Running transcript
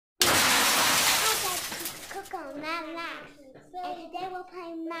Coco Mad Max, and today we're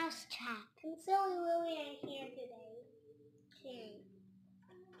playing Mousetrap. And Silly Willy ain't here today.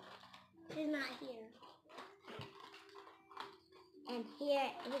 She's not here. And here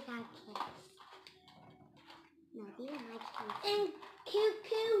is our kids. No, these are my kids. And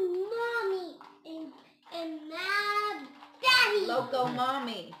Cuckoo Mommy and Mad Daddy. Loco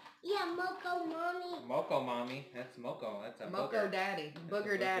Mommy. Yeah, Moco Mommy. Moco Mommy. That's Moco. That's a Moco booger. Daddy.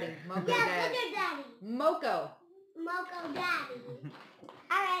 Booger Daddy. Moco Yeah, Daddy. Booger Daddy. Moco. Moco Daddy.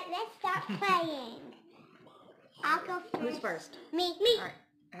 Alright, let's start playing. I'll go first. Who's first? Me. Alright.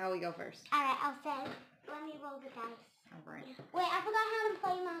 How we go first? Alright, I'll say. Let me roll the dice. Alright. Wait, I forgot how to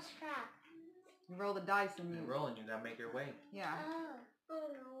play Mousetrap. You roll the dice and You're you... rolling. You gotta make your way. Yeah. Oh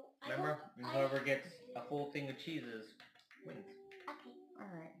no. Remember? Whoever gets a full thing of cheeses wins. Okay.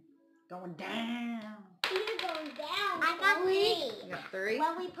 Alright. Going down. You're going down. I got 3. You got 3?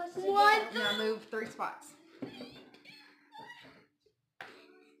 Well, we put some You're gonna move 3 spots. Wait.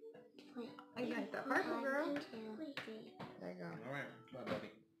 Oh, you got the purple girl. 1, 2, 3. There you go. Alright. Bye, Bubby.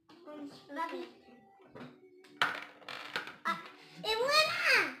 Bubby. It went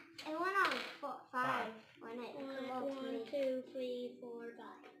on! It went on 5 when it came up to me. 1, 2, 3, 4, 5.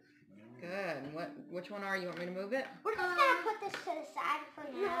 Good. Which one are you? Want me to move it? We're just gonna put this to the side for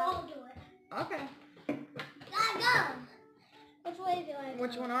now. No, I'll do it. Okay. Gotta go! Which way do I go?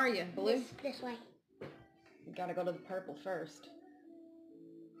 Which one are you? Blue? This way. You gotta go to the purple first.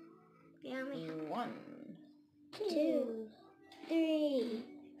 Yeah, 1. 2, 3.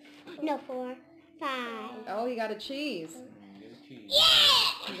 No, 4, 5. Oh, you got a cheese. Get a cheese.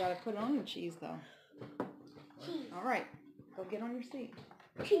 Yeah! You gotta put on your cheese though. Cheese. Alright. Go get on your seat.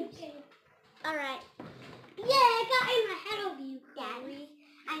 Cheese. Alright. Yeah, I got in ahead of you, Daddy.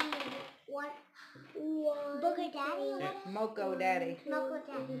 I mean, what? Booger Daddy? Yeah. Moco Daddy. Moco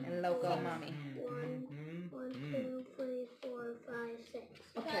Daddy. And Loco Mommy. 1, 2, 3, 4, 5, 6.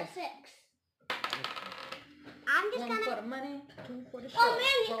 Okay. Got 6. I'm just 1 for gonna... the money, 2 for the show. Oh,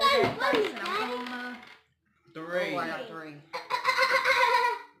 man, you Roll got that money, dice and I'm gonna... 3. Oh, I got 3.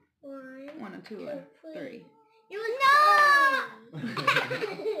 1, 1 and 2 and 3. It was no!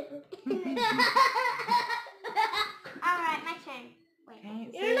 Alright, my turn. Wait.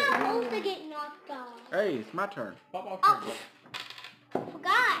 Can't You're not see it. supposed to get knocked off. Hey, it's my turn. Bubble Oh,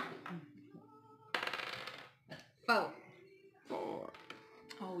 forgot. 4. 4.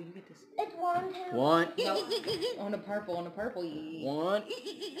 Oh, you get this. It's 1, 2. 1, No. On the purple, on the purple. 1,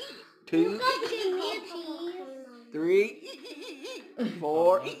 You 2, got to give me a cheese. 3,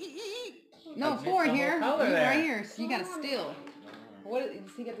 4. No, Missed 4 the whole here. color Right there. here. So you gotta steal. What?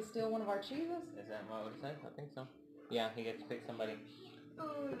 Does he get to steal one of our cheeses? Is that what it said? I think so. Yeah, he gets to pick somebody.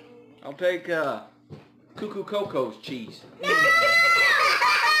 Oh, no. I'll take Cuckoo Coco's cheese.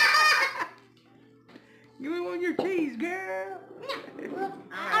 Give me one of your cheese, girl.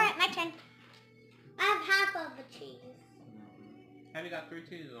 Alright, my turn. I have half of the cheese. Have you got 3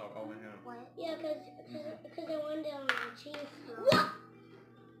 cheeses over here? What? Yeah, because I went down on the cheese. What?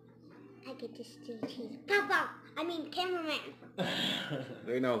 I get to steal cheese. Papa! I mean, cameraman.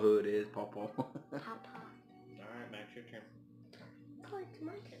 They know who it is, Papa. Papa. Alright, Max, your turn. Oh, it's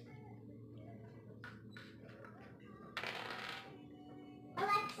my turn.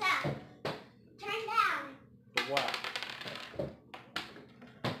 Alexa, turn down. For what?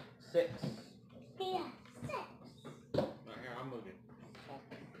 6. Yeah, 6. Right here, I'll move it.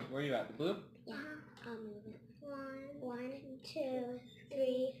 Where are you at? The blue? Yeah, I'll move it. 1, 2,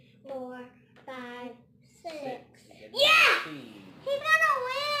 3, 4, 5, 6. Yeah! Cheese. He's gonna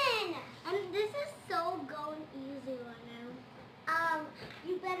win! This is so going easy right now.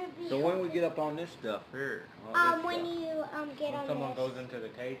 You better be. So when we get up on this stuff here? all this when stuff. you get When on someone this. goes into the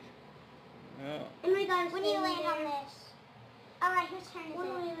cage. Yeah. And we gotta when you land on this. Alright, whose turn is it? When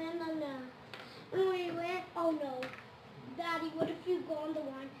we land on the... When we land... Oh no. Daddy, what if you go on the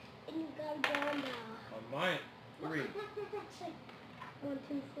one and you gotta go on the... On mine. 3. 1,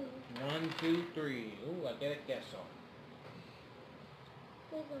 2, 3. 1, 2, 3. Ooh, I get a queso.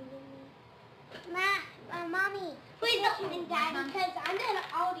 Mommy. Wait, don't win Daddy, because I'm gonna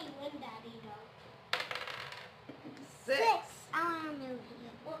already win Daddy, though. 6. I wanna move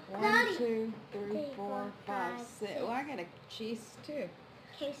here. 1, 2, 3, 4, 5, 6. Oh, I got a cheese too.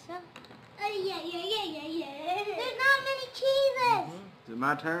 Queso? Yeah. There's not many cheeses. Is it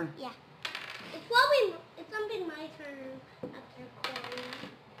my turn? Yeah. It's gonna be my turn after Corey.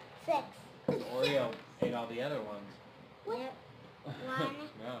 6. Oreo ate all the other ones. Yep. 1,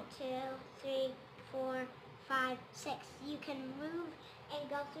 No. 2, 3, 4, 5, 6. You can move and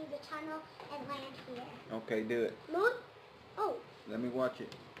go through the tunnel and land here. Okay, do it. Move? Oh. Let me watch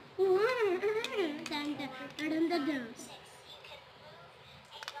it.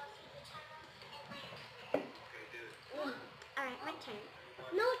 Alright, my turn.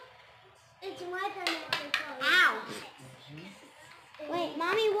 No, it's my turn. Ow! Wait,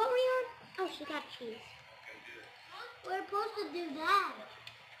 Mommy, what were you on? Oh, she got cheese. We're supposed to do that.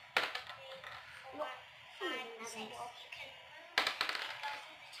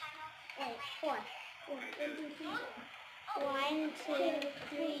 Wait, 4. 1, 2,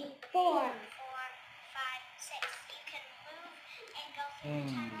 3, 4. 4, 5, 6. You can move and go through the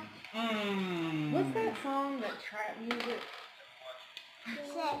tunnel. What's that song, that trap music? 6,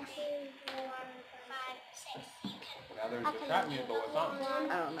 4, 5, 6. You can Now there's the trap music, but what song?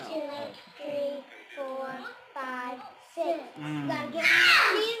 1, I don't know. 2, 3, 4, 5, 6. You gotta get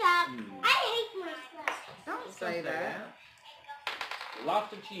cheese up. I hate myself. Don't say that.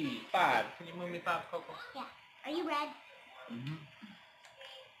 Lots of cheese. 5. Can you move me 5, Coco? Yeah. Are you red? Mm-hmm.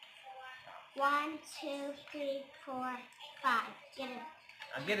 1, 2, 3, 4, 5. Get it.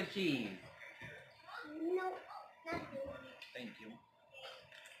 I get a cheese. No, not you. Thank you.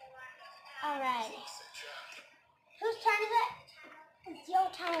 Alright. Whose turn is it? It's your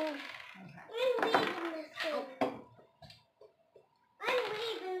turn. I'm leaving this game. I'm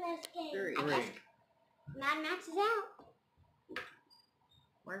leaving this game. 3. Mad Max is out.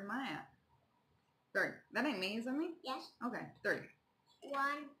 Where's mine at? 3. That ain't me, is that me? Yes. Okay, 3. 1,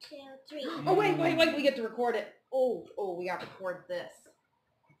 2, 3. Oh, wait, we get to record it. Oh, we got to record this.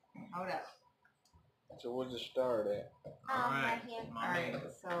 Hold up. So we'll just start it. Right here. Alright,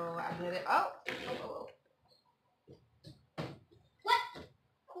 so I did it. Oh. What?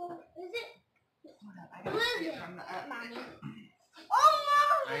 Cool. Is it? Hold up, I gotta see it from the up. Mommy. Oh,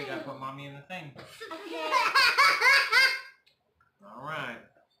 Now Mommy! you gotta put mommy in the thing. Okay. Alright.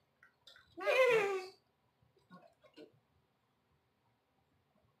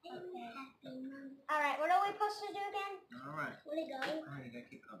 Alright, what are we supposed to do again? Alright. Where'd it go? Alright, you gotta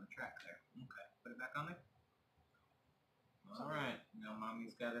keep it on the track there. Okay. Put it back on there. Alright. Now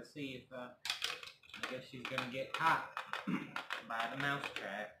mommy's gotta see if, I guess she's gonna get caught by the mouse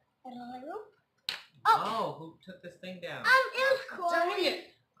trap. Oh, who took this thing down? It was Dang Chloe.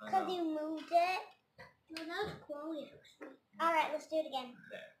 it. Because you moved it. No, that was Chloe. Alright, let's do it again.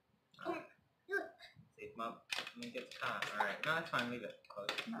 There. Come on. Do it. See if mom gets caught. Alright. No, that's fine. Leave it. Close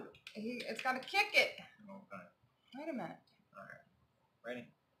it. No, it's got to kick it. Okay. Wait a minute. Alright. Ready?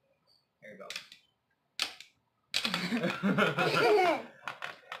 Here you go.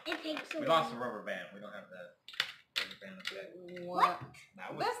 It takes a We lost the rubber band. We don't have the rubber band effect. What?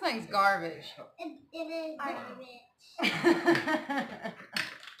 That was, This thing's garbage. It is garbage.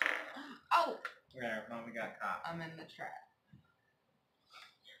 Oh! there, mommy got caught. I'm in the trap.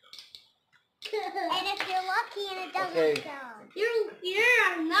 And if you're lucky and it doesn't Okay. go.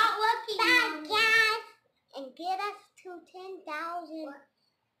 You're not lucky. Bye, guys. And get us to 10,000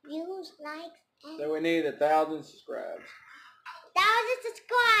 views, likes, and So we need 1,000 subscribes. 1,000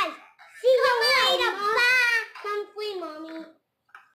 subscribes.